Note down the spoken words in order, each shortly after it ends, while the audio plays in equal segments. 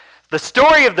The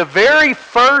story of the very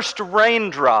first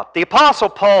raindrop. The Apostle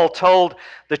Paul told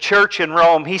the church in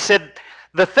Rome, he said,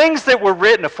 the things that were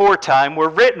written aforetime were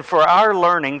written for our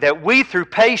learning, that we through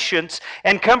patience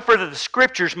and comfort of the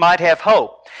Scriptures might have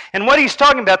hope. And what he's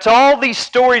talking about is all these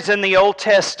stories in the Old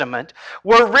Testament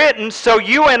were written so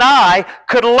you and I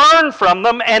could learn from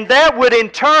them, and that would in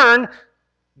turn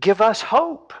give us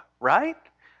hope, right?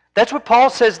 That's what Paul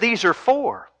says these are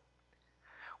for.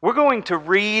 We're going to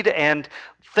read and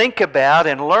think about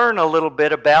and learn a little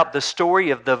bit about the story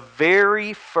of the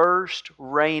very first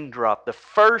raindrop, the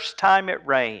first time it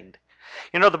rained.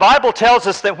 You know, the Bible tells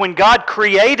us that when God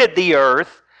created the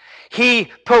earth, He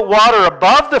put water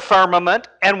above the firmament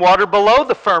and water below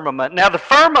the firmament. Now, the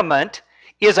firmament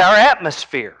is our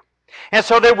atmosphere. And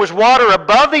so there was water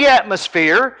above the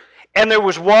atmosphere and there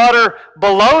was water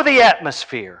below the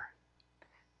atmosphere.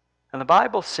 And the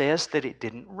Bible says that it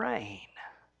didn't rain.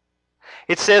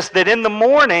 It says that in the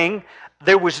morning,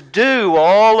 there was dew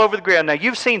all over the ground. Now,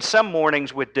 you've seen some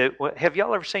mornings with dew. Have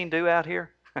y'all ever seen dew out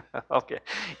here? Okay.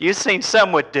 You've seen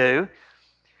some with dew.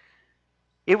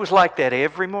 It was like that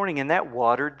every morning, and that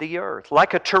watered the earth.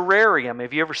 Like a terrarium.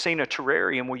 Have you ever seen a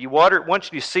terrarium where you water it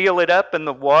once, you seal it up, and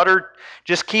the water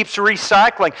just keeps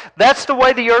recycling? That's the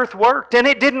way the earth worked, and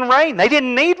it didn't rain. They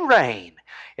didn't need rain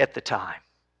at the time.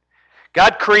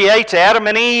 God creates Adam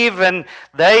and Eve, and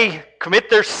they commit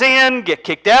their sin, get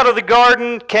kicked out of the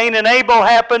garden. Cain and Abel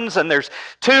happens, and there's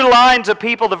two lines of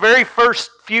people. The very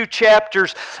first few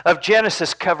chapters of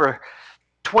Genesis cover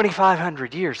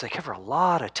 2,500 years. They cover a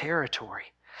lot of territory.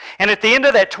 And at the end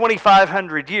of that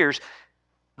 2,500 years,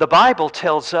 the Bible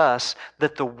tells us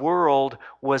that the world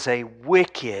was a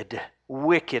wicked,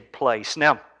 wicked place.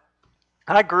 Now,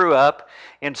 I grew up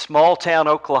in small town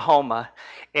Oklahoma,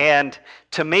 and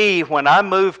to me, when I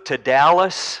moved to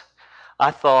Dallas,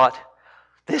 I thought,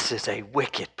 this is a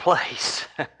wicked place.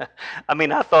 I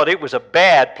mean, I thought it was a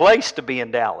bad place to be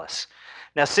in Dallas.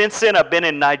 Now, since then, I've been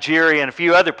in Nigeria and a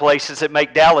few other places that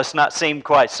make Dallas not seem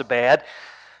quite so bad.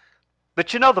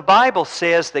 But you know, the Bible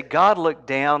says that God looked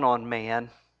down on man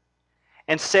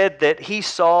and said that He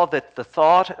saw that the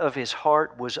thought of his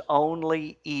heart was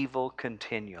only evil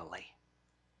continually.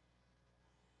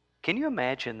 Can you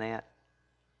imagine that?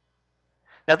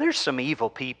 Now, there's some evil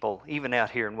people, even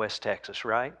out here in West Texas,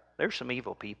 right? There's some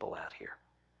evil people out here.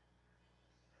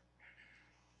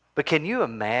 But can you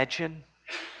imagine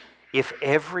if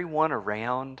everyone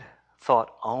around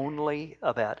thought only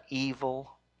about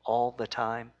evil all the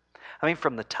time? I mean,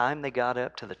 from the time they got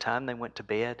up to the time they went to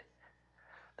bed,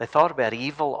 they thought about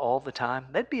evil all the time.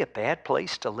 That'd be a bad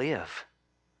place to live.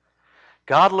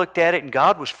 God looked at it and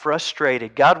God was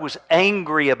frustrated. God was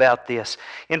angry about this.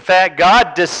 In fact,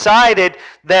 God decided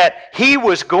that He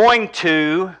was going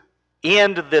to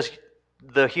end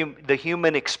the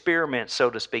human experiment, so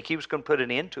to speak. He was going to put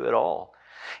an end to it all.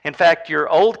 In fact, your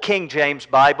old King James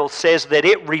Bible says that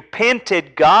it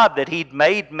repented God that He'd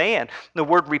made man. The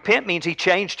word repent means He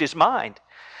changed His mind.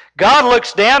 God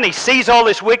looks down, He sees all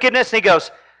this wickedness, and He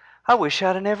goes, I wish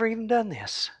I'd have never even done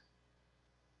this.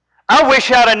 I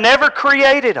wish I'd have never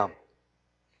created them.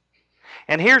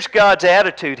 And here's God's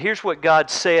attitude. Here's what God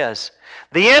says.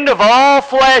 The end of all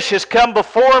flesh has come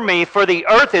before me, for the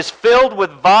earth is filled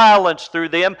with violence through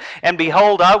them, and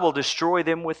behold, I will destroy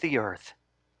them with the earth.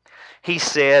 He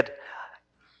said,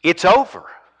 it's over.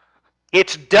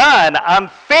 It's done. I'm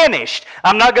finished.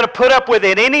 I'm not going to put up with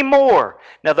it anymore.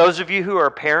 Now, those of you who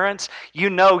are parents, you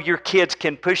know your kids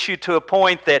can push you to a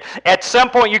point that at some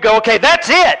point you go, okay, that's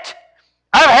it.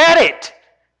 I've had it.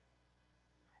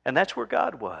 And that's where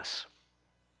God was.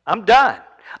 I'm done.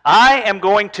 I am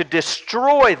going to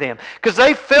destroy them because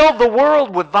they filled the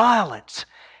world with violence.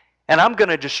 And I'm going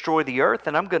to destroy the earth,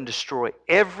 and I'm going to destroy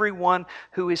everyone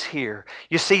who is here.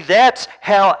 You see, that's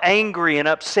how angry and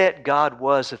upset God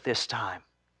was at this time.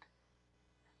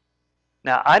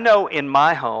 Now, I know in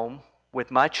my home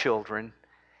with my children,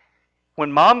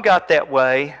 when Mom got that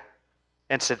way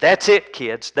and said, that's it,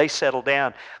 kids, they settled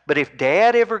down. But if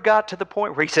Dad ever got to the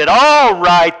point where he said, all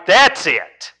right, that's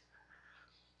it,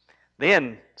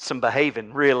 then some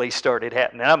behaving really started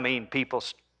happening. I mean, people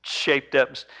shaped up.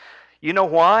 You know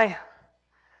why?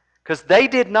 Because they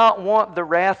did not want the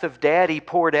wrath of Daddy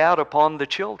poured out upon the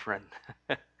children.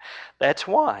 That's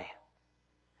why.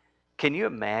 Can you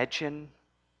imagine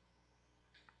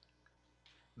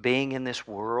being in this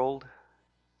world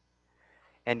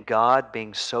and God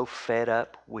being so fed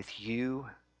up with you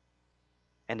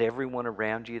and everyone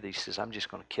around you that He says, I'm just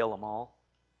going to kill them all.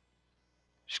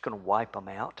 Just going to wipe them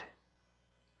out.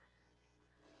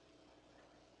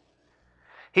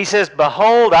 He says,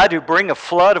 behold, I do bring a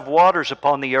flood of waters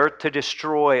upon the earth to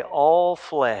destroy all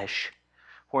flesh.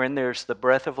 wherein there's the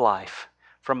breath of life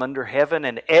from under heaven,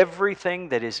 and everything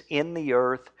that is in the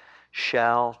earth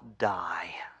shall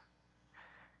die.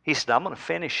 He said, I'm going to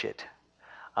finish it.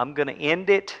 I'm going to end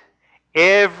it.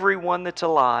 Everyone that's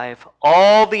alive,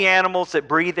 all the animals that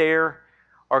breathe air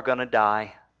are going to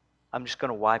die. I'm just going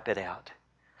to wipe it out.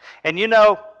 And you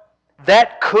know,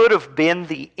 that could have been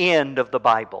the end of the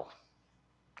Bible.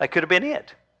 That could have been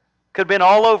it. Could have been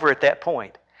all over at that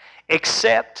point.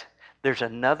 Except there's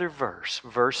another verse,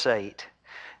 verse 8.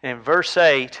 And in verse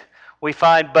 8, we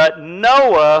find, but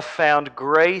Noah found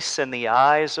grace in the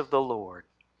eyes of the Lord.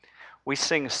 We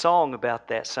sing a song about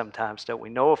that sometimes, don't we?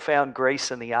 Noah found grace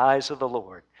in the eyes of the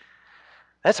Lord.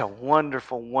 That's a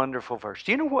wonderful, wonderful verse.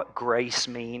 Do you know what grace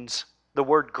means? The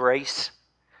word grace?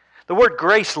 The word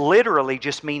grace literally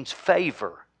just means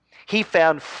favor. He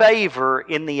found favor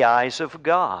in the eyes of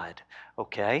God.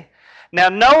 Okay? Now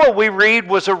Noah, we read,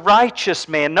 was a righteous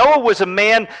man. Noah was a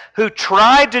man who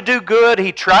tried to do good.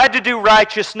 He tried to do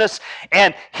righteousness.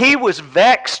 And he was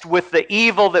vexed with the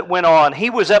evil that went on. He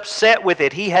was upset with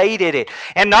it. He hated it.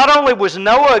 And not only was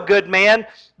Noah a good man,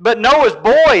 but Noah's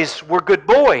boys were good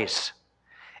boys.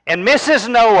 And Mrs.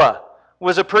 Noah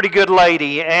was a pretty good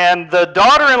lady. And the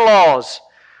daughter-in-laws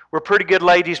were pretty good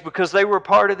ladies because they were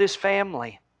part of this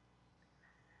family.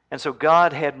 And so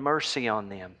God had mercy on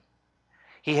them.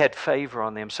 He had favor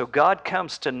on them. So God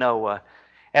comes to Noah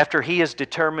after he has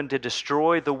determined to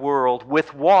destroy the world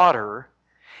with water.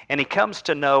 And he comes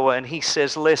to Noah and he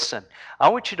says, listen, I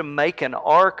want you to make an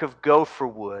ark of gopher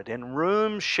wood, and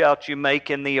rooms shalt you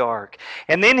make in the ark.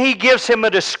 And then he gives him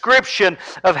a description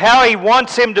of how he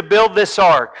wants him to build this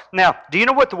ark. Now, do you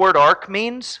know what the word ark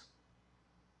means?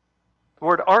 The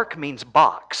word ark means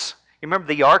box. You remember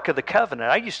the Ark of the Covenant?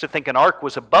 I used to think an ark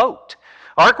was a boat.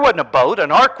 Ark wasn't a boat,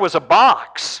 an ark was a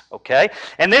box, okay?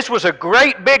 And this was a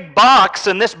great big box,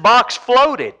 and this box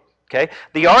floated, okay?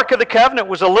 The Ark of the Covenant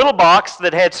was a little box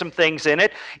that had some things in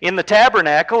it, in the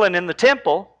tabernacle and in the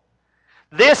temple.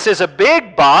 This is a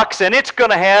big box, and it's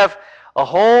going to have a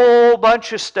whole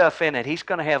bunch of stuff in it. He's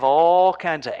going to have all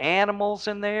kinds of animals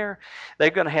in there. They're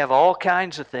going to have all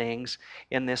kinds of things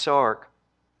in this ark.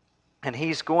 And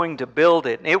he's going to build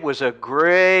it. It was a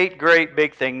great, great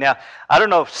big thing. Now, I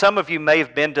don't know if some of you may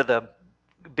have been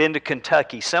to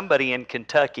Kentucky. Somebody in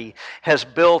Kentucky has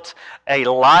built a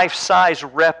life-size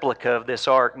replica of this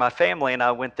ark. My family and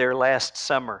I went there last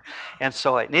summer and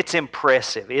saw it. And it's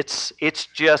impressive. It's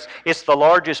the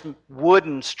largest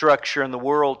wooden structure in the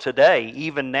world today,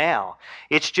 even now.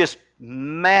 It's just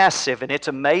massive, and it's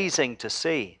amazing to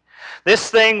see. This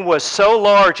thing was so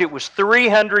large, it was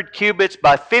 300 cubits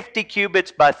by 50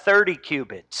 cubits by 30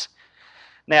 cubits.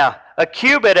 Now, a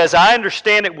cubit, as I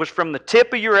understand it, was from the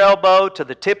tip of your elbow to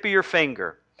the tip of your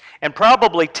finger. And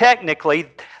probably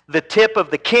technically, the tip of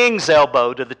the king's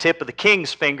elbow to the tip of the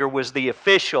king's finger was the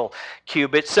official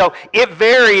cubit. So it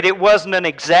varied. It wasn't an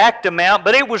exact amount,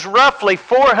 but it was roughly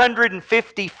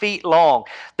 450 feet long.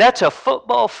 That's a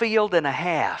football field and a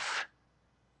half.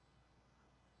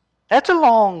 That's a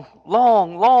long,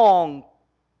 long, long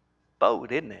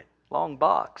boat, isn't it? Long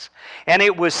box. And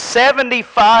it was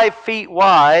 75 feet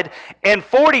wide and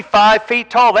 45 feet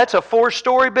tall. That's a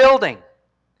 4-story building.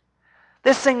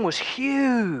 This thing was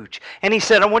huge. And he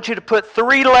said, I want you to put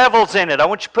 3 levels in it. I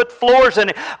want you to put floors in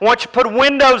it. I want you to put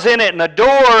windows in it and a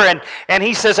door. And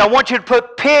he says, I want you to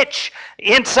put pitch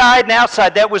inside and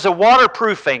outside. That was a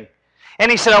waterproofing. And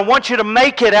he said, I want you to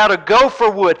make it out of gopher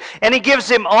wood. And he gives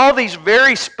him all these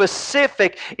very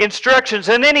specific instructions.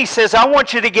 And then he says, I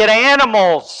want you to get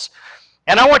animals.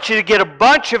 And I want you to get a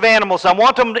bunch of animals. I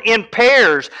want them in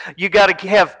pairs. You got to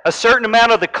have a certain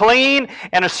amount of the clean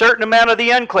and a certain amount of the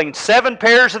unclean. 7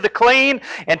 pairs of the clean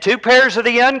and 2 pairs of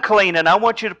the unclean. And I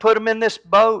want you to put them in this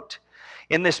boat,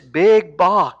 in this big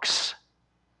box.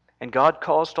 And God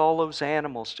caused all those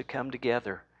animals to come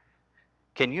together.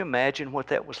 Can you imagine what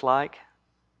that was like?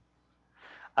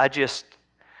 I just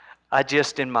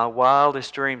in my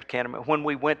wildest dreams can't imagine. When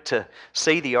we went to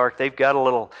see the ark, they've got a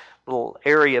little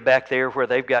area back there where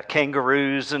they've got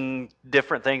kangaroos and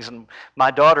different things. And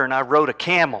my daughter and I rode a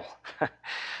camel.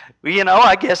 You know,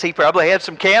 I guess he probably had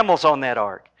some camels on that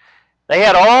ark. They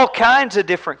had all kinds of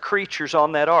different creatures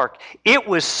on that ark. It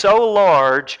was so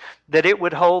large that it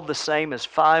would hold the same as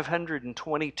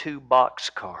 522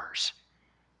 boxcars.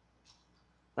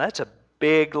 That's a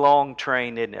big, long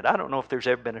train, isn't it? I don't know if there's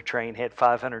ever been a train that had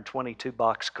 522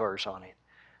 boxcars on it.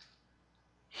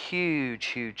 Huge,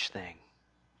 huge thing.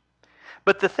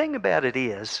 But the thing about it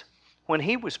is, when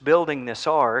he was building this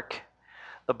ark,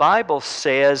 the Bible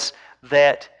says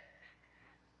that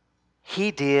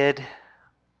he did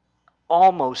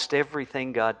almost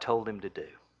everything God told him to do.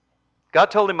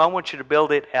 God told him, I want you to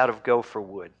build it out of gopher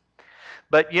wood.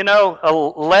 But you know, a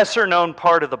lesser known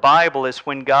part of the Bible is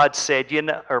when God said,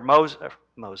 or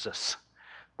Moses,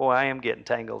 boy, I am getting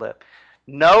tangled up.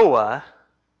 Noah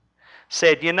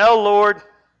said, Lord,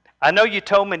 I know you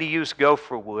told me to use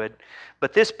gopher wood,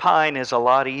 but this pine is a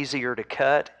lot easier to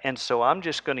cut, and so I'm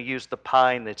just going to use the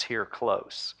pine that's here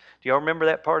close. Do y'all remember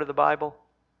that part of the Bible?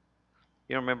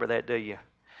 You don't remember that, do you?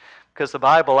 Because the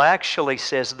Bible actually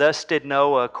says, thus did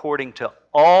Noah according to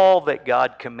all that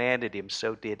God commanded him,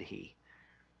 so did he.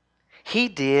 He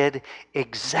did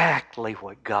exactly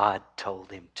what God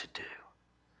told him to do.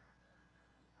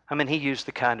 I mean, he used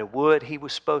the kind of wood he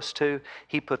was supposed to.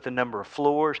 He put the number of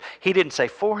floors. He didn't say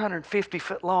 450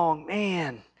 foot long.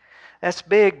 Man, that's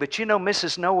big. But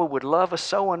Mrs. Noah would love a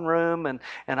sewing room, and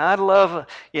I'd love,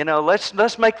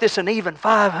 let's make this an even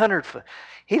 500 foot.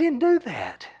 He didn't do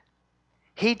that.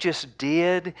 He just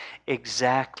did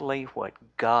exactly what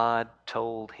God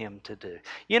told him to do.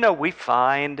 We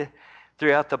find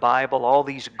throughout the Bible all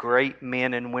these great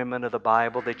men and women of the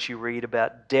Bible that you read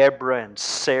about, Deborah and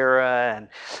Sarah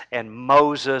and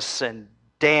Moses and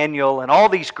Daniel and all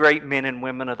these great men and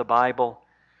women of the Bible.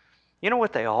 You know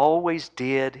what they always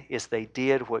did is they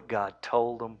did what God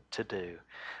told them to do.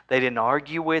 They didn't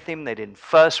argue with him. They didn't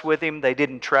fuss with him. They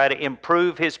didn't try to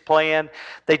improve his plan.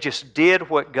 They just did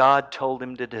what God told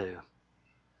him to do.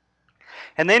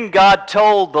 And then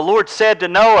the Lord said to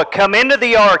Noah, come into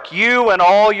the ark, you and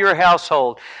all your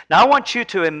household. Now I want you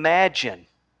to imagine,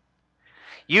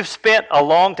 you've spent a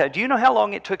long time. Do you know how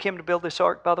long it took him to build this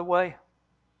ark, by the way?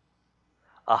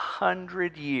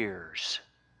 100 years.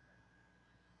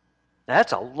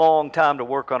 That's a long time to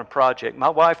work on a project. My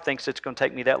wife thinks it's going to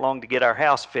take me that long to get our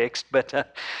house fixed, but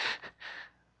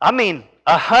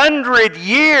 100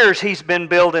 years he's been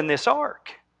building this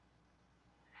ark.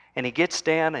 And he gets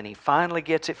down and he finally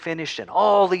gets it finished, and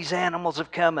all these animals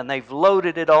have come and they've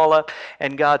loaded it all up,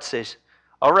 and God says,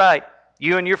 all right,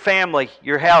 you and your family,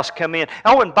 your house, come in.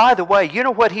 Oh, and by the way, you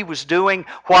know what he was doing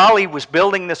while he was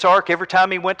building this ark every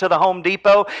time he went to the Home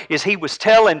Depot? Is he was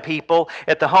telling people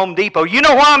at the Home Depot, you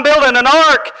know why I'm building an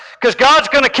ark? Because God's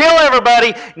going to kill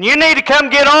everybody, and you need to come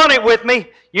get on it with me.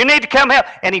 You need to come help.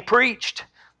 And he preached.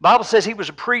 The Bible says he was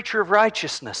a preacher of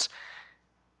righteousness.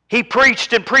 He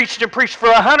preached and preached and preached. For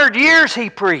 100 years he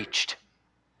preached.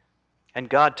 And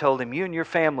God told him, you and your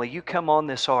family, you come on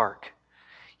this ark.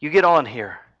 You get on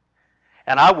here.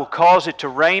 And I will cause it to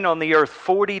rain on the earth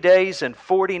 40 days and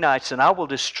 40 nights. And I will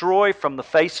destroy from the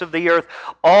face of the earth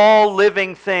all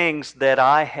living things that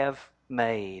I have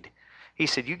made. He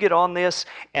said, you get on this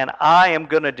and I am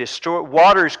going to destroy.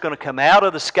 Water is going to come out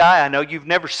of the sky. I know you've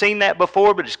never seen that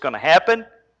before, but it's going to happen.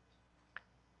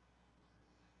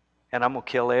 And I'm going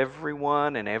to kill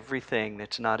everyone and everything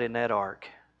that's not in that ark.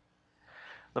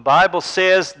 The Bible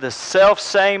says the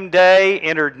selfsame day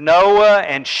entered Noah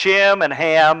and Shem and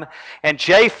Ham and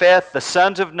Japheth, the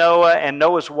sons of Noah, and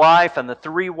Noah's wife and the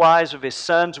 3 wives of his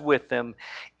sons with them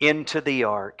into the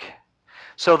ark.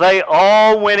 So they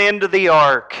all went into the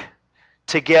ark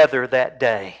together that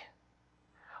day.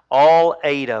 All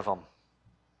 8 of them.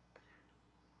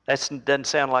 That doesn't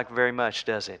sound like very much,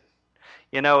 does it?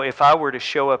 If I were to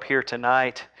show up here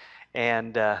tonight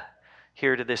and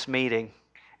here to this meeting,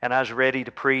 and I was ready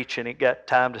to preach and it got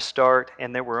time to start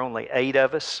and there were only 8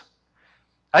 of us,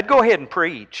 I'd go ahead and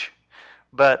preach.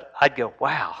 But I'd go,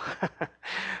 wow,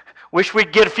 wish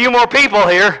we'd get a few more people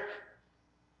here.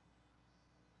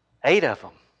 8 of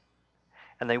them.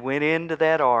 And they went into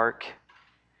that ark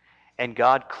and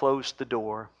God closed the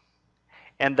door.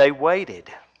 And they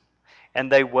waited.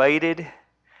 And they waited.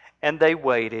 And they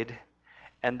waited.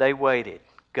 And they waited.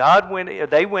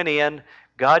 They went in.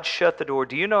 God shut the door.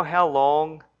 Do you know how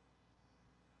long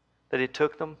that it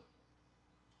took them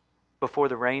before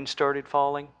the rain started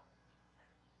falling? It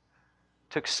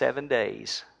took 7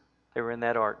 days. They were in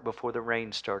that ark before the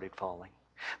rain started falling.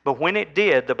 But when it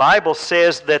did, the Bible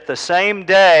says that the same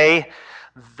day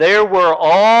there were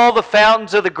all the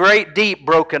fountains of the great deep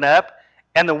broken up,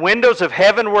 and the windows of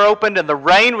heaven were opened, and the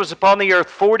rain was upon the earth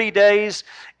 40 days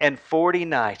and 40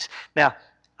 nights. Now,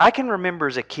 I can remember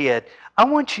as a kid, I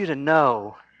want you to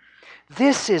know,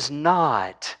 this is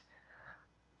not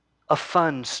a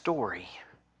fun story.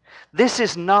 This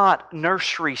is not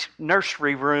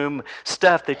nursery room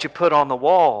stuff that you put on the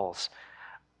walls.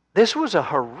 This was a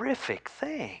horrific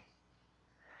thing.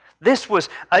 This was,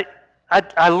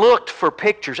 I looked for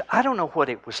pictures. I don't know what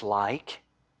it was like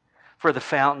for the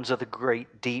fountains of the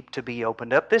great deep to be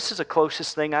opened up. This is the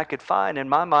closest thing I could find in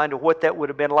my mind of what that would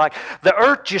have been like. The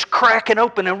earth just cracking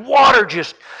open and water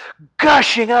just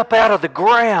gushing up out of the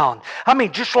ground. I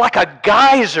mean, just like a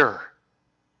geyser.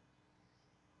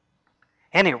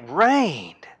 And it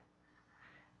rained.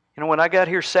 You know, when I got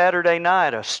here Saturday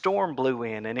night, a storm blew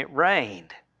in and it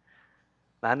rained.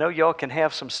 I know y'all can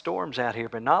have some storms out here,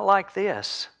 but not like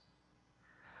this.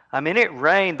 I mean, it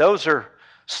rained. Those are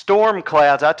storm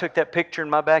clouds. I took that picture in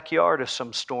my backyard of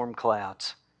some storm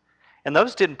clouds. And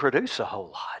those didn't produce a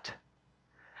whole lot.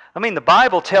 I mean, the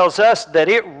Bible tells us that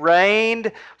it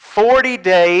rained 40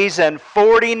 days and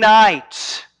 40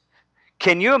 nights.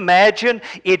 Can you imagine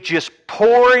it just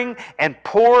pouring and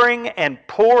pouring and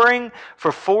pouring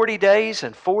for 40 days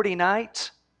and 40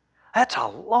 nights? That's a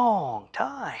long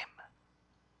time.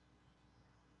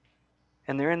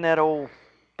 And they're in that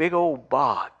big old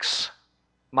box.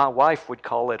 My wife would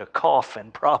call it a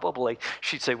coffin, probably.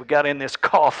 She'd say, we got in this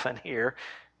coffin here.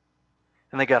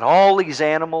 And they got all these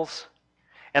animals.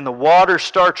 And the water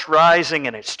starts rising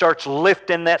and it starts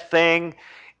lifting that thing.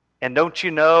 And don't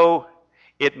you know,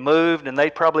 it moved, and they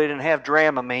probably didn't have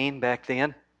Dramamine back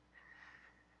then.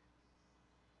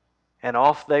 And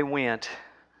off they went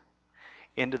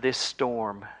into this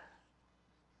storm.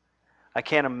 I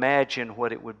can't imagine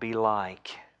what it would be like.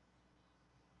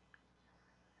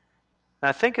 And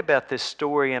I think about this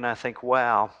story and I think,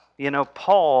 wow, you know,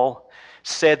 Paul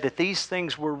said that these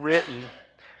things were written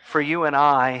for you and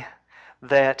I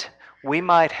that we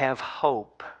might have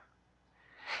hope.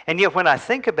 And yet when I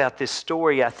think about this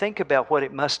story, I think about what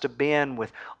it must have been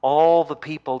with all the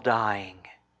people dying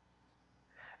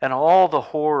and all the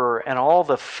horror and all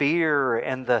the fear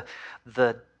and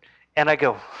and I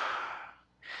go,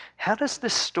 how does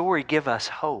this story give us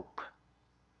hope?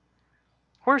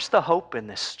 Where's the hope in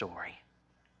this story?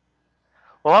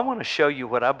 Well, I want to show you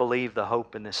what I believe the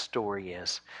hope in this story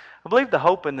is. I believe the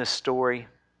hope in this story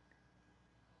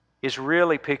is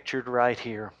really pictured right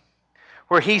here,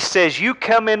 where he says, you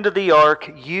come into the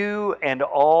ark, you and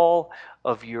all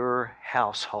of your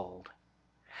household.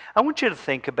 I want you to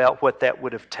think about what that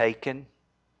would have taken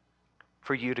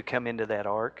for you to come into that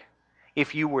ark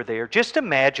if you were there. Just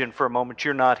imagine for a moment,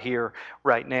 you're not here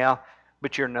right now,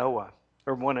 but you're Noah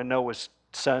or one of Noah's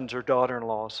sons or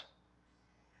daughter-in-laws.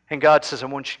 And God says, I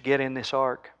want you to get in this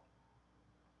ark.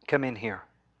 Come in here.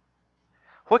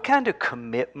 What kind of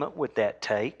commitment would that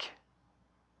take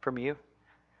from you?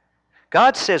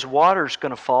 God says water's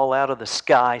going to fall out of the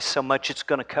sky so much it's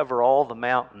going to cover all the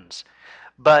mountains.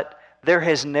 But there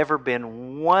has never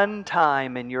been one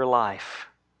time in your life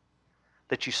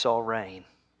that you saw rain.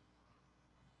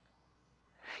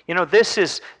 You know,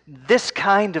 this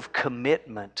kind of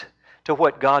commitment to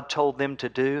what God told them to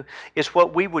do is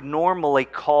what we would normally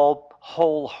call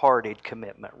wholehearted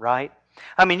commitment, right?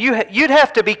 I mean, you'd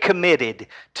have to be committed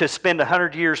to spend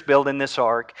 100 years building this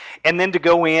ark and then to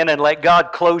go in and let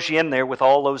God close you in there with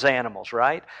all those animals,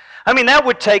 right? I mean, that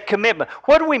would take commitment.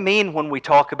 What do we mean when we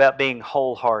talk about being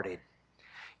wholehearted?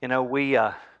 You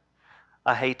know,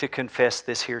 I hate to confess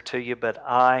this here to you, but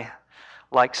I,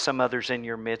 like some others in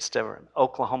your midst, am an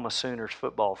Oklahoma Sooners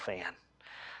football fan.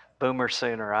 Boomer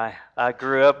Sooner. I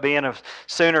grew up being a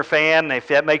Sooner fan. If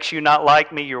that makes you not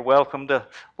like me, you're welcome to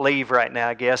leave right now,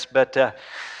 I guess. But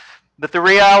the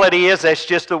reality is that's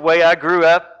just the way I grew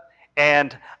up.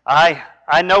 And I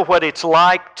know what it's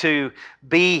like to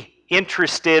be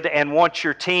interested and want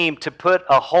your team to put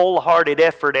a wholehearted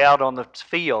effort out on the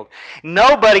field.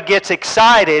 Nobody gets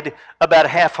excited about a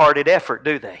half-hearted effort,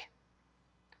 do they?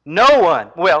 No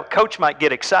one. Well, coach might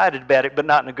get excited about it, but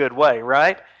not in a good way,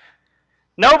 right?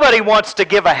 Nobody wants to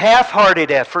give a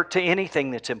half-hearted effort to anything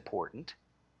that's important.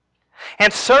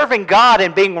 And serving God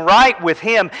and being right with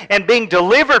Him and being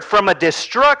delivered from a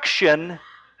destruction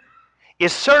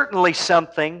is certainly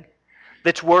something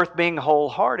that's worth being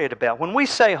wholehearted about. When we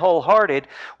say wholehearted,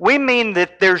 we mean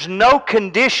that there's no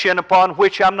condition upon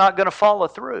which I'm not going to follow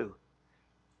through.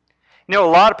 You know,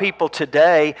 a lot of people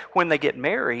today, when they get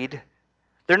married,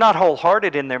 they're not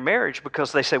wholehearted in their marriage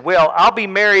because they say, well, I'll be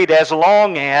married as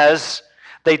long as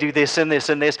they do this and this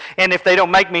and this. And if they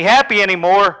don't make me happy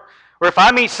anymore, or if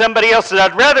I meet somebody else that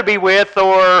I'd rather be with,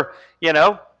 or, you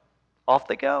know, off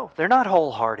they go. They're not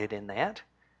wholehearted in that.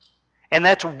 And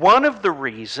that's one of the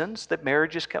reasons that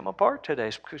marriages come apart today,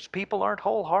 is because people aren't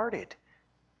wholehearted.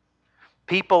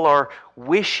 People are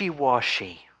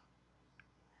wishy-washy.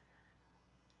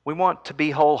 We want to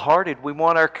be wholehearted. We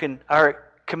want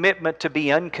our commitment to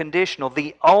be unconditional.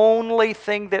 The only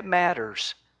thing that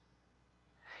matters.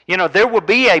 You know, there will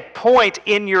be a point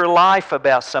in your life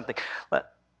about something.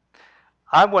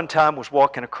 I one time was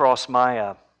walking across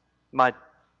my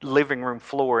living room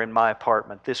floor in my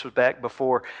apartment. This was back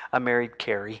before I married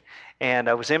Carrie. And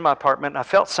I was in my apartment and I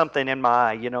felt something in my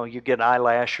eye. You know, you get an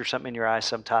eyelash or something in your eye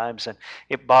sometimes, and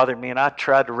it bothered me. And I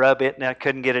tried to rub it and I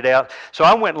couldn't get it out. So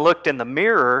I went and looked in the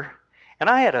mirror and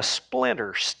I had a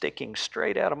splinter sticking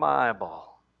straight out of my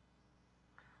eyeball.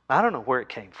 I don't know where it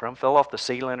came from. Fell off the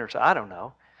ceiling or something. I don't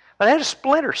know. But I had a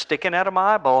splinter sticking out of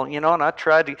my eyeball, and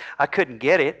I couldn't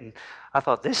get it, and I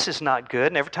thought, this is not good.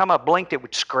 And every time I blinked, it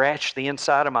would scratch the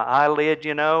inside of my eyelid,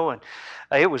 and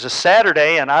it was a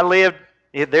Saturday, and I lived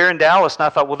there in Dallas, and I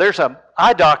thought, well, there's an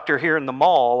eye doctor here in the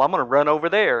mall. I'm going to run over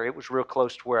there. It was real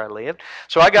close to where I lived.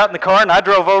 So I got in the car, and I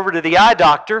drove over to the eye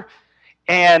doctor,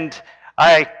 and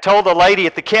I told the lady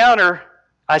at the counter,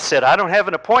 I said, I don't have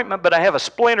an appointment, but I have a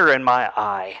splinter in my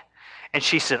eye. And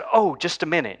she said, oh, just a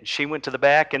minute. And she went to the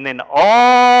back, and then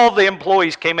all the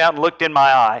employees came out and looked in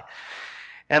my eye.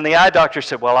 And the eye doctor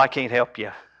said, well, I can't help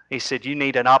you. He said, you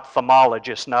need an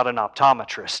ophthalmologist, not an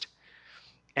optometrist.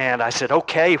 And I said,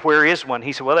 okay, where is one?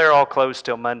 He said, well, they're all closed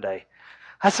till Monday.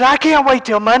 I said, I can't wait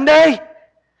till Monday.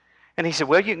 And he said,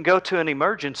 well, you can go to an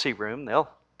emergency room. They'll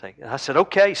take it. I said,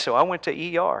 okay. So I went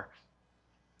to ER.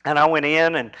 And I went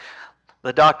in, and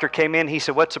the doctor came in. He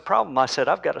said, what's the problem? I said,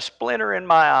 I've got a splinter in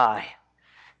my eye.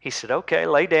 He said, okay,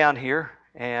 lay down here.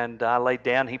 And I laid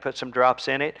down. He put some drops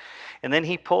in it. And then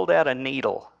he pulled out a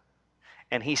needle.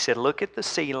 And he said, look at the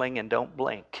ceiling and don't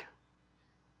blink.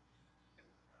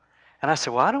 And I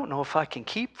said, well, I don't know if I can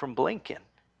keep from blinking.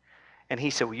 And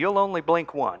he said, well, you'll only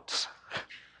blink once.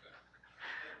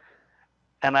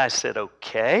 And I said,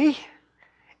 okay.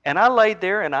 And I laid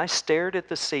there and I stared at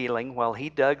the ceiling while he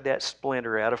dug that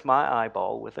splinter out of my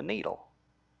eyeball with a needle.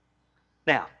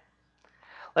 Now,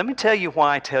 let me tell you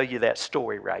why I tell you that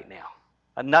story right now.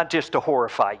 Not just to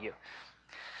horrify you.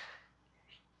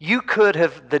 You could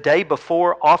have, the day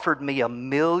before, offered me $1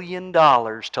 million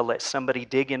to let somebody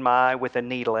dig in my eye with a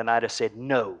needle, and I'd have said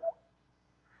no.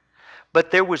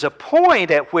 But there was a point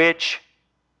at which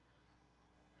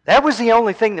that was the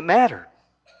only thing that mattered.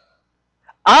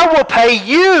 I will pay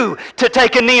you to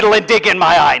take a needle and dig in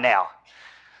my eye now.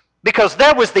 Because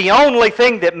that was the only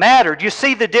thing that mattered. You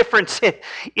see the difference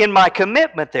in my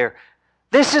commitment there.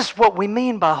 This is what we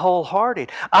mean by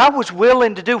wholehearted. I was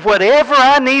willing to do whatever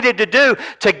I needed to do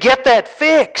to get that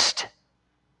fixed.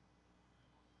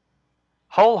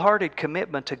 Wholehearted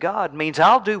commitment to God means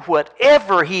I'll do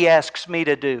whatever He asks me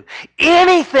to do.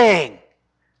 Anything.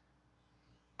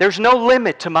 There's no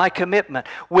limit to my commitment.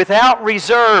 Without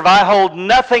reserve, I hold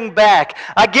nothing back.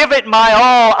 I give it my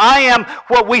all. I am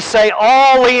what we say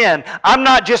all in. I'm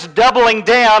not just doubling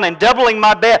down and doubling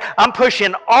my bet. I'm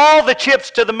pushing all the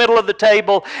chips to the middle of the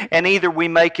table, and either we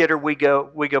make it or we go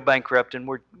bankrupt and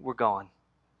we're gone.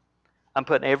 I'm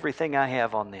putting everything I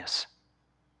have on this.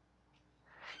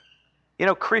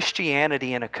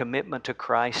 Christianity and a commitment to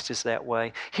Christ is that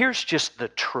way. Here's just the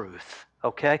truth.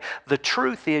 Okay? The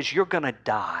truth is you're going to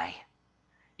die.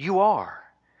 You are.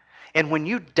 And when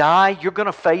you die, you're going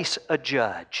to face a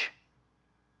judge.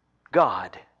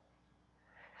 God.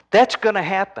 That's going to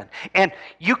happen. And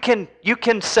you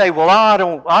can say, well,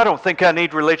 I don't think I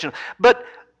need religion. But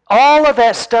all of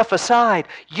that stuff aside,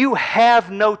 you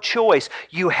have no choice.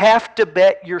 You have to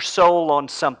bet your soul on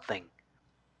something.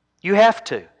 You have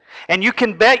to. And you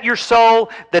can bet your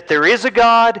soul that there is a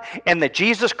God and that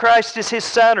Jesus Christ is His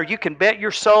Son, or you can bet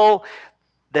your soul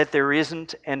that there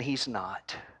isn't and He's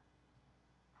not.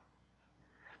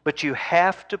 But you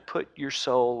have to put your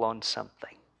soul on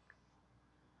something.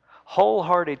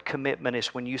 Wholehearted commitment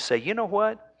is when you say, you know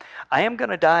what? I am going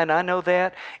to die and I know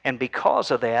that, and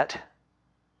because of that,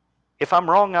 if I'm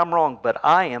wrong, but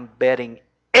I am betting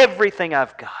everything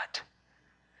I've got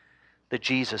that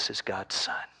Jesus is God's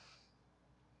Son.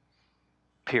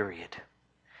 Period.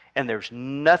 And there's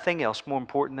nothing else more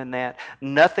important than that.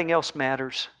 Nothing else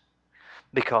matters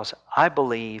because I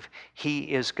believe He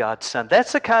is God's Son.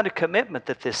 That's the kind of commitment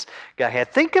that this guy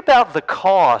had. Think about the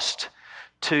cost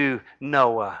to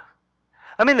Noah.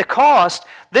 I mean, the cost,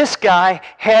 this guy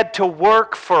had to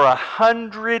work for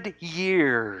 100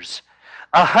 years.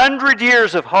 100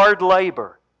 years of hard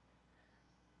labor.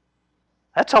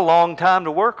 That's a long time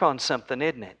to work on something,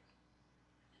 isn't it?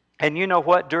 And you know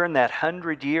what? During that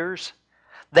 100 years,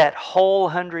 that whole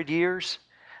 100 years,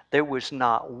 there was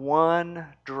not one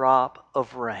drop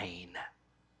of rain.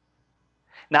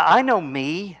 Now, I know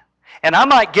me, and I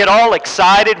might get all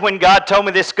excited when God told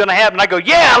me this is going to happen. I go,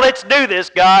 yeah, let's do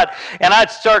this, God. And I'd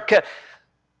start...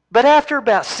 But after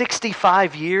about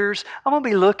 65 years, I'm going to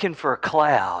be looking for a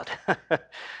cloud.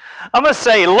 I'm going to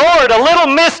say, Lord, a little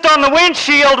mist on the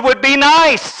windshield would be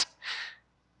nice.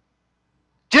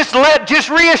 Just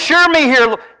reassure me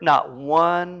here. Not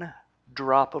one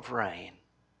drop of rain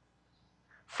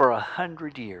for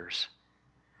 100 years.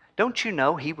 Don't you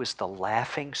know He was the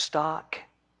laughing stock?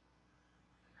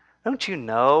 Don't you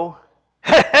know?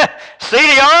 See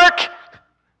the ark?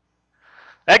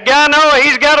 That guy Noah,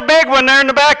 he's got a big one there in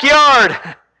the backyard.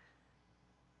 I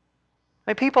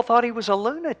mean, people thought he was a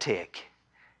lunatic.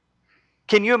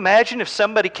 Can you imagine if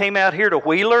somebody came out here to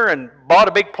Wheeler and bought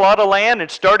a big plot of land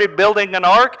and started building an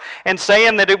ark and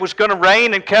saying that it was going to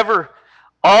rain and cover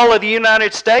all of the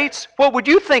United States? What would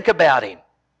you think about him?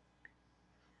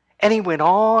 And he went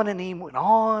on and he went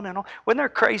on and on. Wasn't there a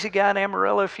crazy guy in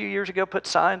Amarillo a few years ago put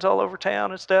signs all over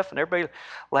town and stuff, and everybody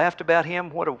laughed about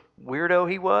him, what a weirdo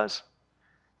he was?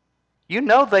 You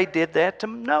know they did that to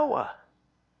Noah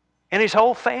and his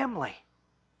whole family.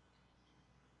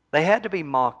 They had to be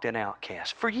mocked and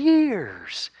outcast for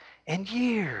years and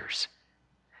years,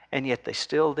 and yet they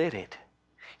still did it.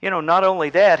 You know, not only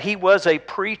that, he was a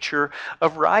preacher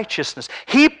of righteousness.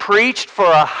 He preached for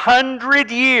 100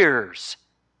 years.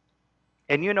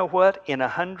 And you know what? In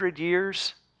 100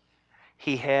 years,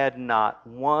 he had not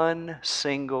one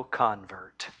single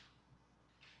convert.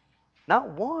 Not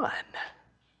one.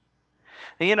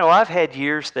 And you know, I've had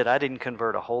years that I didn't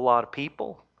convert a whole lot of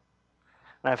people.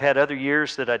 And I've had other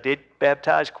years that I did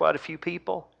baptize quite a few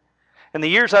people. And the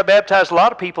years I baptized a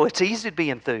lot of people, it's easy to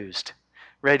be enthused,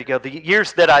 ready to go. The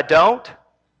years that I don't,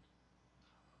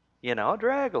 you know, I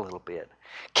drag a little bit.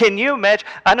 Can you imagine?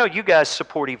 I know you guys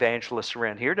support evangelists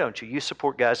around here, don't you? You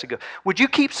support guys that go. Would you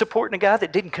keep supporting a guy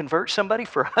that didn't convert somebody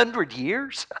for 100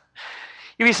 years?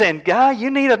 You'd be saying, guy,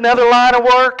 you need another line of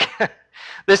work.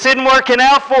 This isn't working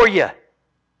out for you.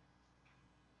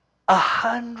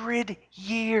 100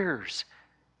 years.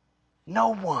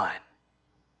 No one.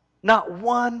 Not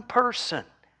one person.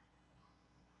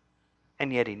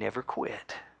 And yet he never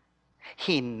quit.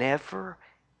 He never,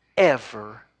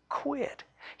 ever quit.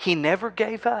 He never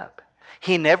gave up.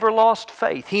 He never lost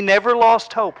faith. He never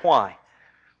lost hope. Why?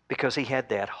 Because he had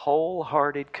that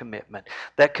wholehearted commitment.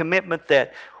 That commitment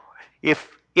that if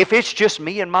it's just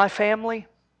me and my family,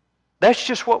 that's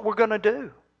just what we're going to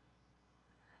do.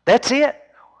 That's it.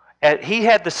 He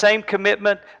had the same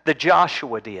commitment that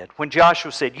Joshua did. When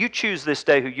Joshua said, you choose this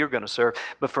day who you're going to serve,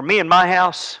 but for me and my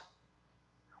house,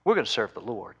 we're going to serve the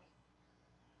Lord.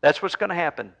 That's what's going to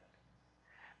happen.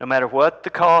 No matter what the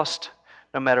cost,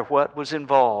 no matter what was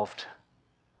involved.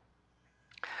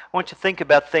 I want you to think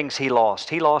about things he lost.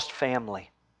 He lost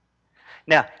family.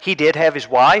 Now, he did have his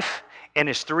wife and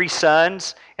his 3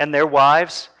 sons and their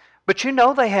wives, but you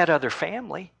know they had other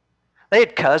family. They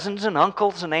had cousins and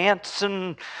uncles and aunts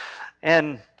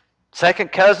and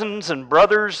second cousins and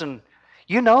brothers, and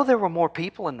you know there were more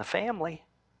people in the family.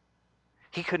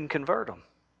 He couldn't convert them.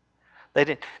 They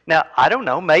didn't. Now, I don't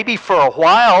know, maybe for a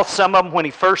while, some of them when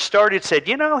he first started said,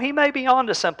 you know, he may be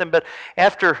onto something, but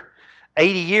after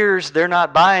 80 years, they're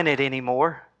not buying it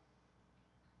anymore.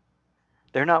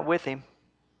 They're not with him.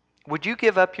 Would you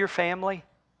give up your family?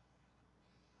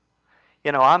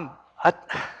 You know,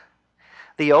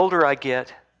 the older I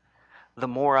get, the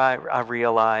more I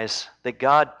realize that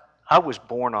God, I was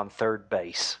born on third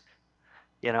base.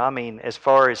 You know, I mean, as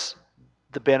far as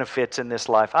the benefits in this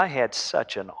life, I had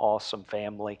such an awesome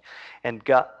family. And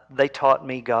they taught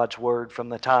me God's Word from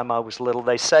the time I was little.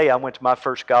 They say I went to my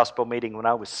first gospel meeting when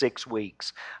I was 6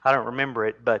 weeks. I don't remember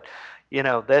it, but, you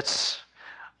know, that's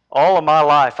all of my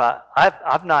life.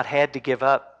 I've not had to give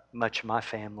up much of my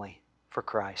family for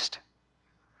Christ.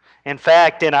 In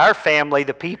fact, in our family,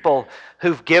 the people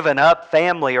who've given up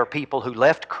family are people who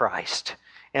left Christ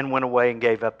and went away and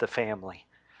gave up the family.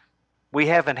 We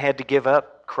haven't had to give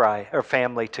up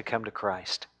family to come to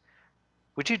Christ.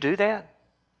 Would you do that?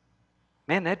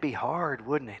 Man, that'd be hard,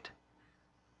 wouldn't it?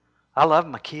 I love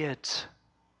my kids.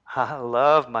 I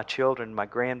love my children, my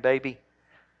grandbaby.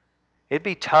 It'd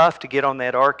be tough to get on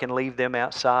that ark and leave them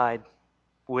outside,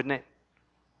 wouldn't it?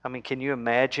 I mean, can you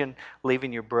imagine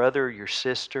leaving your brother or your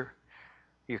sister,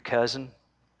 your cousin,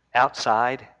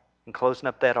 outside and closing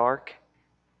up that ark?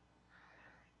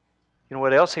 You know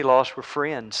what else he lost were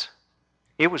friends.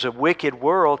 It was a wicked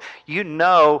world. You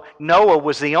know, Noah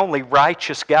was the only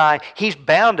righteous guy. He's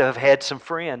bound to have had some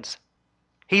friends.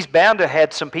 He's bound to have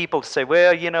had some people to say,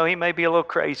 well, you know, he may be a little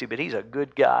crazy, but he's a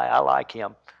good guy. I like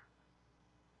him.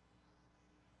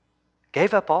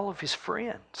 Gave up all of his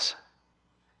friends.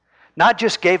 Not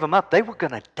just gave them up, they were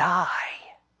going to die.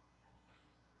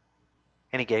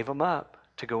 And he gave them up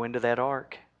to go into that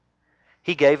ark.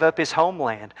 He gave up his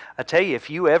homeland. I tell you, if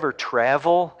you ever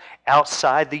travel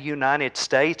outside the United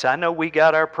States, I know we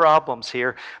got our problems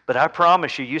here, but I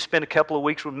promise you, you spend a couple of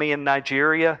weeks with me in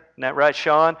Nigeria, isn't that right,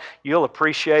 Sean? You'll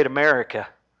appreciate America.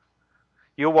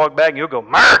 You'll walk back and you'll go,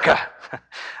 America!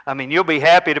 I mean, you'll be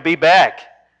happy to be back.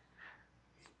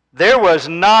 There was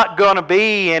not going to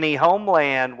be any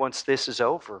homeland once this is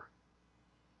over.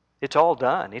 It's all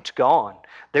done. It's gone.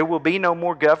 There will be no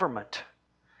more government.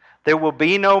 There will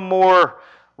be no more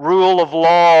rule of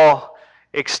law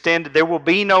extended. There will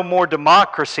be no more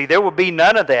democracy. There will be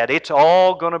none of that. It's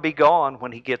all going to be gone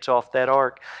when he gets off that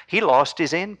ark. He lost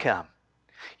his income.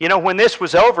 You know, when this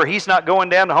was over, he's not going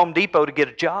down to Home Depot to get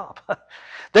a job.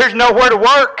 There's nowhere to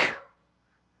work.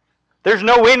 There's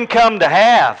no income to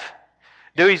have.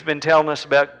 Dewey's been telling us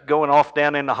about going off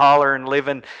down in the holler and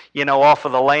living, off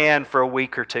of the land for a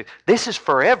week or two. This is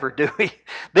forever, Dewey.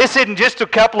 This isn't just a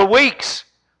couple of weeks.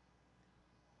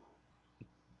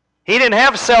 He didn't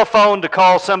have a cell phone to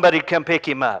call somebody to come pick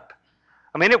him up.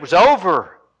 I mean, it was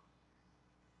over.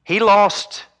 He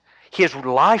lost his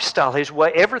lifestyle, his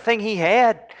way, everything he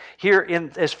had here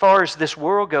as far as this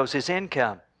world goes, his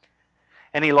income.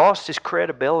 And he lost his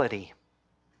credibility.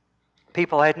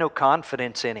 People had no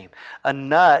confidence in him. A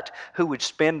nut who would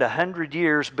spend 100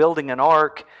 years building an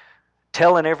ark,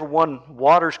 telling everyone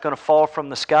water's going to fall from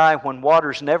the sky when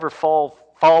water's never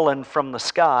fallen from the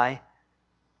sky,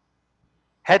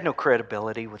 had no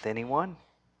credibility with anyone.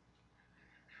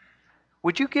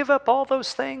 Would you give up all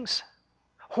those things?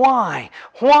 Why?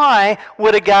 Why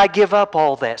would a guy give up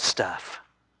all that stuff?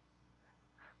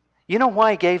 You know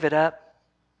why he gave it up?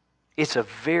 It's a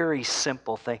very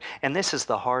simple thing. And this is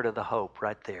the heart of the hope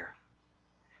right there.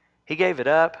 He gave it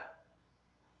up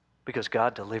because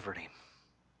God delivered him.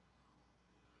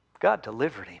 God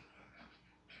delivered him.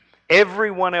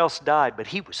 Everyone else died, but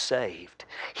he was saved.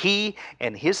 He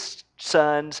and his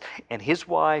sons and his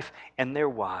wife and their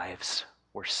wives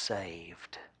were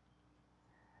saved.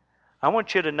 I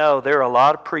want you to know there are a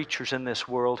lot of preachers in this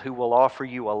world who will offer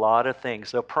you a lot of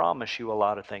things. They'll promise you a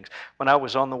lot of things. When I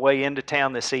was on the way into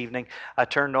town this evening, I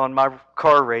turned on my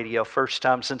car radio, first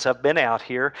time since I've been out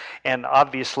here, and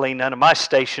obviously none of my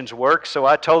stations work, so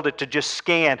I told it to just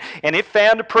scan, and it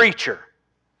found a preacher.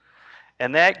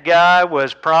 And that guy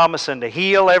was promising to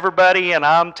heal everybody, and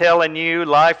I'm telling you,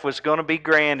 life was going to be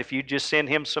grand if you just send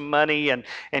him some money and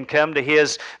come to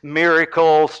his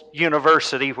miracle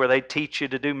university where they teach you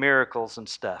to do miracles and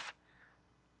stuff.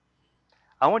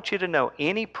 I want you to know,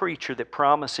 any preacher that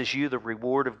promises you the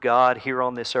reward of God here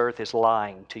on this earth is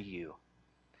lying to you.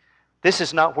 This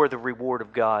is not where the reward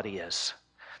of God is.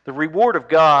 The reward of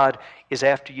God is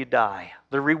after you die.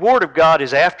 The reward of God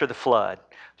is after the flood.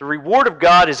 The reward of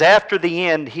God is after the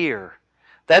end here.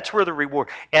 That's where the reward.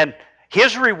 And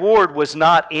his reward was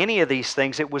not any of these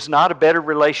things. It was not a better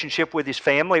relationship with his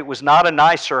family. It was not a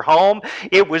nicer home.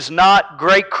 It was not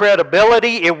great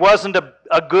credibility. It wasn't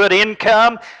a good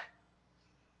income.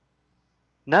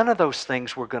 None of those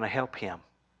things were going to help him.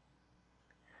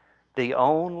 The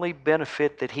only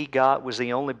benefit that he got was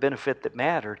the only benefit that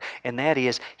mattered, and that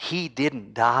is he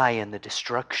didn't die in the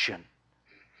destruction.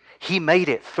 He made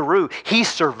it through. He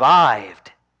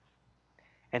survived.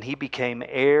 And he became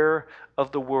heir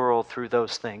of the world through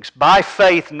those things. By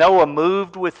faith, Noah,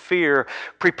 moved with fear,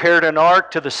 prepared an ark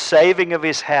to the saving of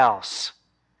his house.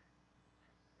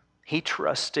 He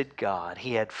trusted God.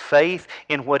 He had faith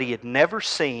in what he had never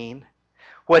seen,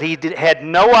 what he had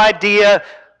no idea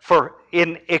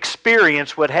in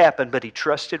experience would happen, but he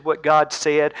trusted what God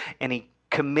said, and he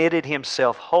committed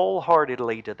himself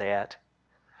wholeheartedly to that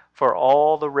for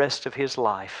all the rest of his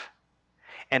life.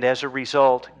 And as a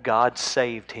result, God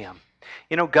saved him.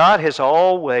 You know, God has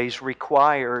always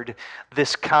required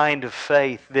this kind of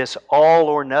faith, this all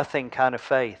or nothing kind of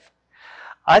faith.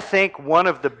 I think one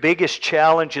of the biggest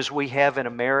challenges we have in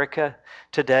America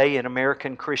today, in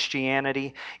American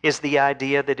Christianity, is the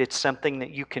idea that it's something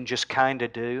that you can just kind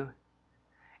of do,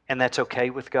 and that's okay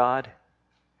with God.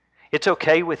 It's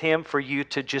okay with Him for you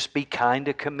to just be kind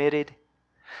of committed.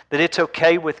 That it's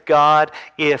okay with God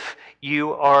if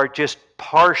you are just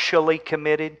partially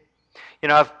committed. You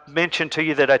know, I've mentioned to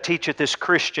you that I teach at this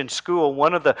Christian school.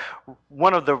 One of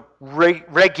the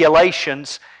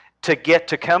regulations to get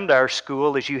to come to our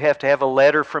school is you have to have a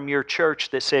letter from your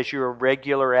church that says you're a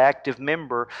regular active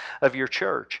member of your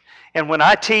church. And when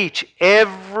I teach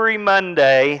every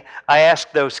Monday, I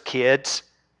ask those kids,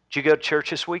 "Did you go to church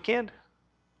this weekend?"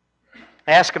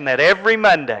 I ask them that every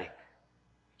Monday.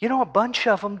 You know, a bunch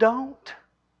of them don't.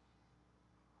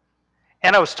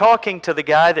 And I was talking to the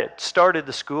guy that started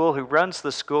the school, who runs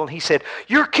the school, and he said,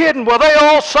 "You're kidding. Well, they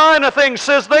all sign a thing that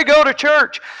says they go to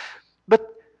church."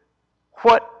 But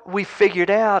what we figured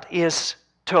out is,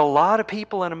 to a lot of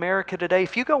people in America today,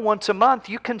 if you go once a month,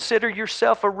 you consider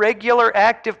yourself a regular,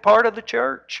 active part of the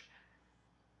church.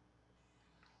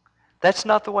 That's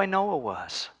not the way Noah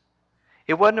was.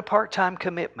 It wasn't a part-time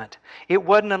commitment. It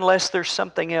wasn't unless there's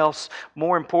something else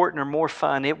more important or more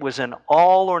fun. It was an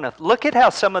all or nothing. Look at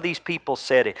how some of these people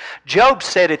said it. Job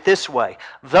said it this way: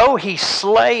 "Though he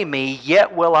slay me,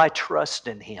 yet will I trust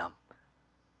in him."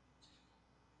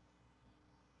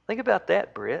 Think about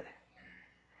that, Britt.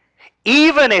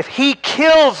 Even if He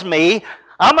kills me,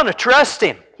 I'm going to trust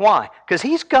Him. Why? Because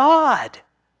He's God.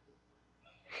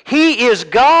 He is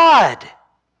God.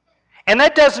 And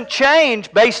that doesn't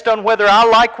change based on whether I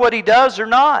like what He does or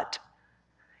not.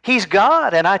 He's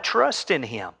God, and I trust in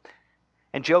Him.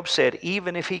 And Job said,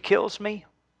 even if He kills me,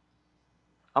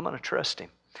 I'm going to trust Him.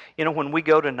 You know, when we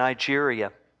go to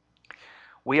Nigeria,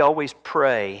 we always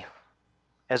pray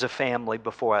as a family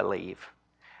before I leave.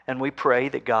 And we pray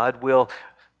that God will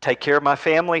take care of my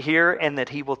family here and that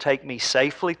He will take me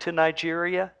safely to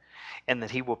Nigeria and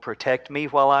that He will protect me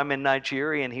while I'm in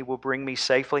Nigeria and He will bring me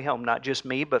safely home. Not just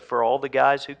me, but for all the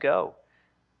guys who go.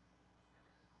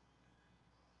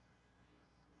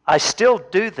 I still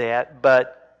do that,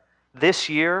 but this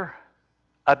year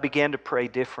I began to pray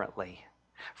differently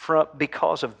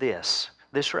because of this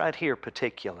right here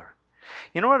particular.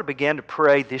 You know what I began to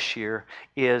pray this year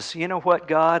is, you know what,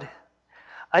 God?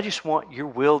 I just want your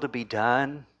will to be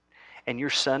done and your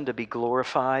Son to be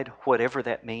glorified, whatever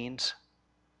that means.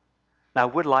 Now, I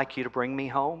would like you to bring me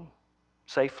home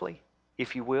safely,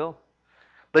 if you will.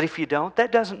 But if you don't,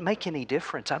 that doesn't make any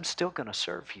difference. I'm still going to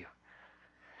serve you.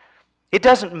 It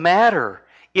doesn't matter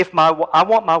if I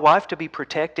want my wife to be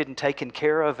protected and taken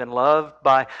care of and loved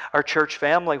by our church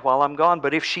family while I'm gone.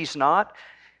 But if she's not,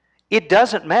 it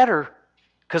doesn't matter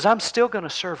because I'm still going to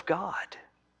serve God.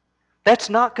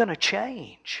 That's not going to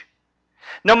change.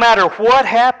 No matter what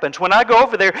happens, when I go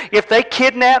over there, if they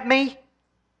kidnap me,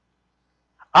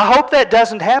 I hope that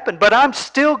doesn't happen, but I'm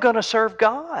still going to serve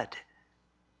God.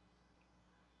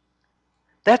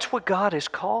 That's what God has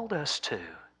called us to.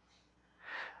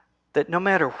 That no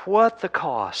matter what the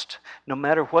cost, no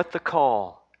matter what the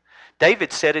call,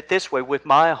 David said it this way, with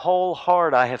my whole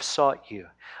heart I have sought you.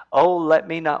 Oh, let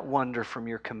me not wander from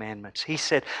your commandments. He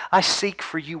said, I seek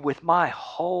for you with my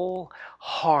whole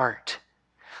heart.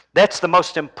 That's the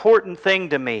most important thing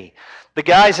to me. The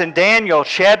guys in Daniel,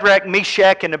 Shadrach,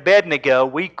 Meshach, and Abednego,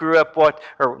 we grew up,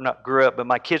 not grew up, but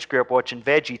my kids grew up watching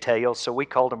Veggie Tales, so we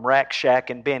called them Rack, Shack,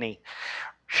 and Benny.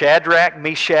 Shadrach,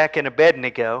 Meshach, and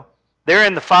Abednego. They're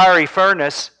in the fiery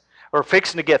furnace, or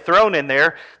fixing to get thrown in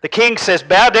there. The king says,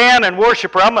 bow down and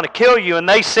worship or I'm going to kill you. And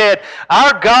they said,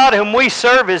 our God whom we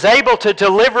serve is able to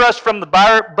deliver us from the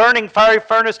burning fiery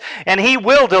furnace, and He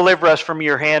will deliver us from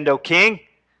your hand, O king.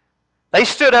 They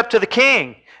stood up to the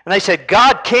king, and they said,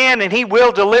 God can and He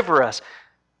will deliver us.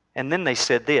 And then they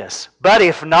said this, but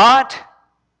if not,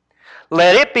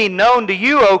 let it be known to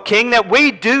you, O king, that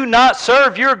we do not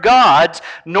serve your gods,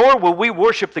 nor will we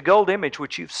worship the gold image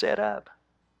which you've set up.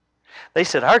 They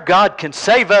said, our God can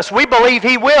save us. We believe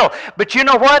He will. But you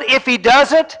know what? If He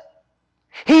doesn't,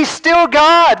 He's still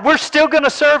God. We're still going to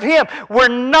serve Him. We're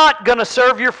not going to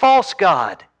serve your false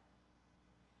God.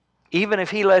 Even if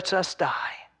He lets us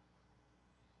die,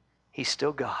 He's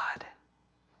still God.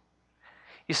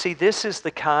 You see, this is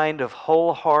the kind of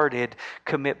wholehearted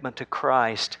commitment to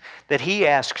Christ that He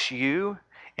asks you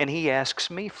and He asks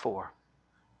me for.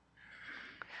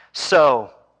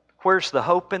 So, where's the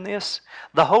hope in this?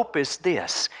 The hope is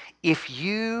this. If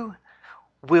you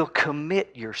will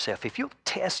commit yourself, if you'll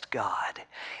test God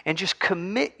and just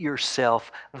commit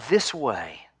yourself this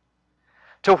way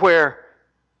to where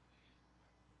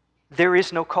there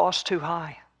is no cost too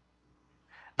high,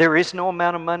 there is no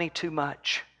amount of money too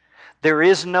much, there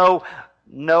is no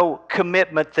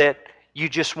commitment that you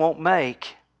just won't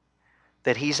make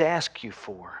that He's asked you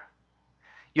for.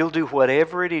 You'll do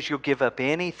whatever it is. You'll give up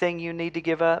anything you need to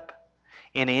give up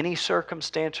in any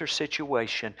circumstance or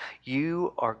situation.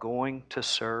 You are going to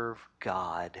serve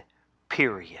God,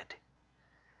 period.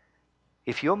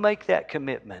 If you'll make that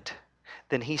commitment,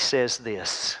 then He says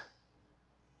this,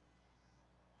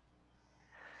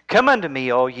 come unto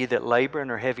me, all ye that labor and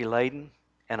are heavy laden,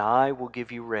 and I will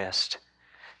give you rest.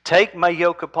 Take my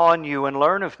yoke upon you and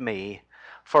learn of me,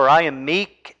 for I am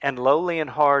meek and lowly in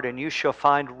heart, and you shall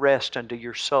find rest unto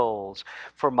your souls.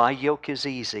 For my yoke is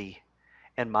easy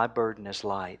and my burden is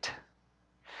light.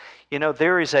 You know,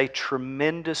 there is a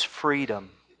tremendous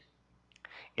freedom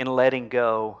in letting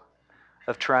go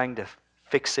of trying to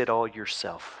fix it all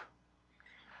yourself.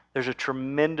 There's a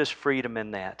tremendous freedom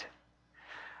in that.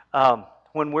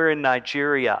 When we're in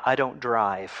Nigeria, I don't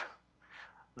drive.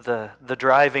 The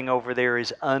driving over there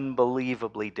is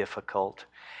unbelievably difficult.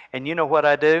 And you know what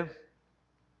I do?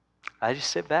 I just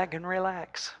sit back and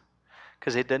relax.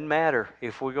 Because it doesn't matter.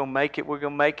 If we're going to make it, we're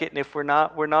going to make it. And if we're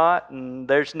not, we're not. And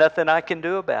there's nothing I can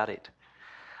do about it.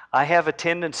 I have a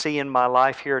tendency in my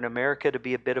life here in America to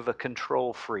be a bit of a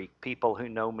control freak. People who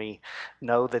know me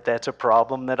know that that's a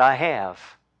problem that I have.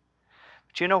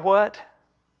 But you know what?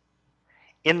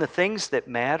 In the things that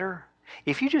matter,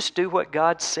 If you just do what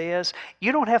God says,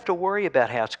 you don't have to worry about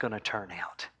how it's going to turn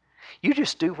out. You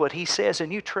just do what He says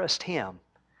and you trust Him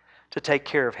to take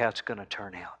care of how it's going to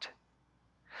turn out.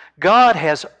 God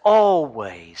has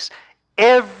always,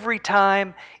 every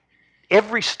time,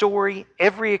 every story,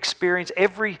 every experience,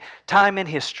 every time in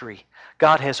history,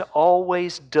 God has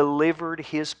always delivered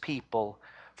His people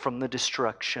from the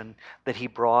destruction that He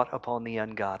brought upon the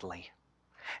ungodly.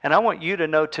 And I want you to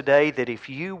know today that if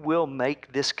you will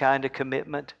make this kind of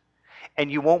commitment,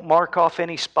 and you won't mark off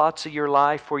any spots of your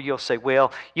life where you'll say,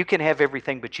 well, you can have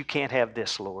everything, but you can't have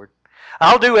this, Lord.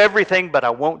 I'll do everything, but I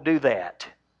won't do that.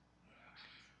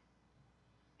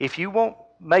 If you won't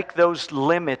make those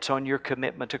limits on your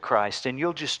commitment to Christ, and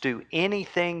you'll just do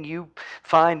anything you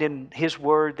find in His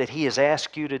Word that He has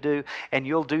asked you to do, and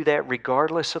you'll do that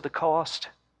regardless of the cost.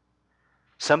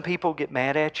 Some people get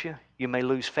mad at you. You may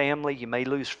lose family. You may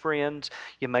lose friends.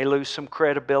 You may lose some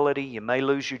credibility. You may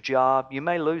lose your job. You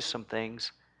may lose some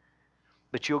things.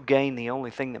 But you'll gain the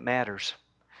only thing that matters.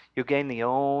 You'll gain the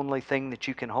only thing that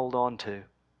you can hold on to.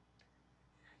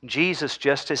 Jesus,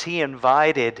 just as He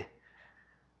invited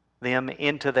them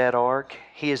into that ark,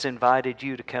 He has invited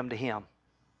you to come to Him.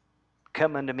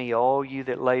 Come unto me, all you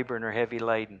that labor and are heavy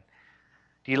laden.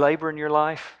 Do you labor in your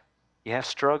life? You have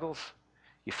struggles?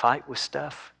 You fight with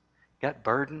stuff? You got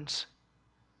burdens?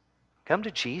 Come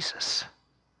to Jesus.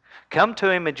 Come to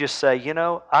Him and just say, you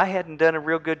know, I hadn't done a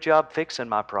real good job fixing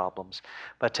my problems.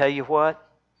 But I tell you what,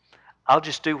 I'll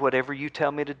just do whatever you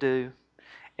tell me to do.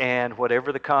 And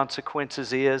whatever the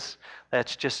consequences is,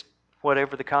 that's just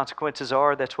whatever the consequences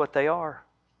are, that's what they are.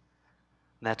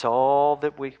 And that's all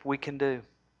that we can do.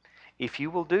 If you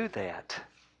will do that,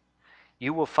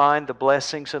 you will find the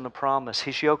blessings and the promise.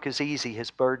 His yoke is easy,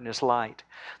 His burden is light.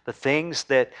 The things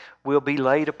that will be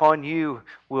laid upon you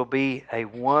will be a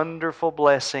wonderful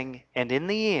blessing. And in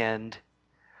the end,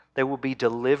 there will be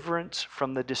deliverance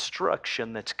from the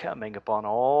destruction that's coming upon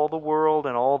all the world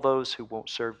and all those who won't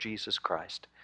serve Jesus Christ.